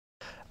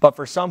But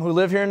for some who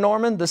live here in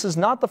Norman, this is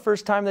not the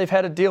first time they've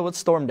had to deal with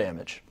storm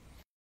damage.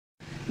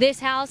 This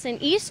house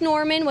in East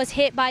Norman was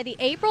hit by the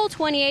April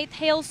 28th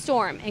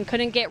hailstorm and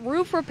couldn't get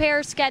roof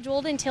repairs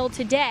scheduled until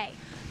today,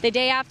 the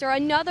day after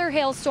another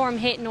hailstorm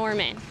hit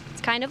Norman.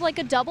 It's kind of like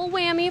a double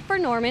whammy for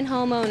Norman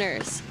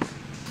homeowners.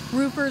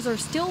 Roofers are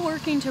still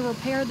working to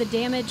repair the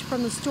damage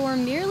from the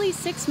storm nearly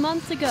 6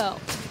 months ago.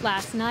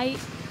 Last night,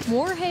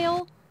 more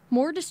hail,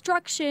 more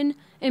destruction,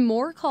 and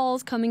more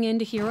calls coming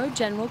into Hero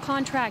General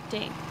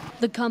Contracting.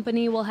 The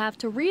company will have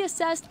to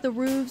reassess the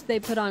roofs they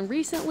put on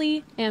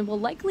recently and will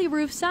likely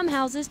roof some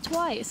houses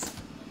twice.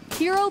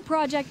 Hero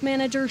project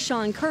manager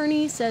Sean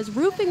Kearney says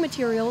roofing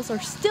materials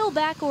are still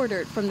back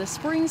ordered from the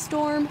spring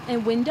storm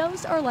and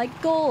windows are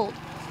like gold.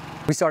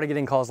 We started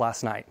getting calls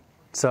last night.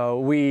 So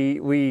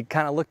we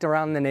kind of looked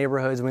around the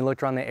neighborhoods and we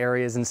looked around the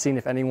areas and seen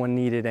if anyone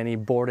needed any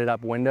boarded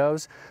up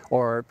windows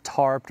or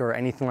tarped or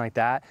anything like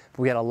that.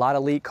 We had a lot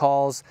of leak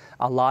calls,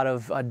 a lot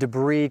of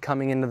debris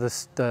coming into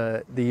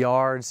the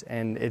yards,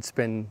 and it's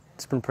been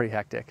pretty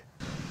hectic.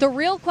 The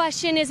real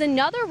question is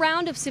another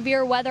round of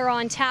severe weather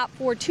on tap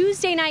for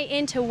Tuesday night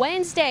into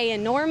Wednesday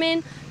in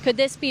Norman. Could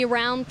this be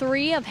round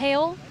 3 of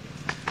hail?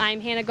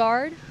 I'm Hannah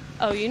Gard,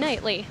 OU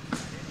Nightly.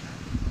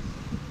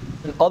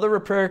 And other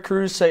repair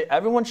crews say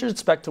everyone should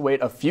expect to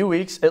wait a few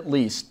weeks at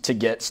least to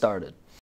get started.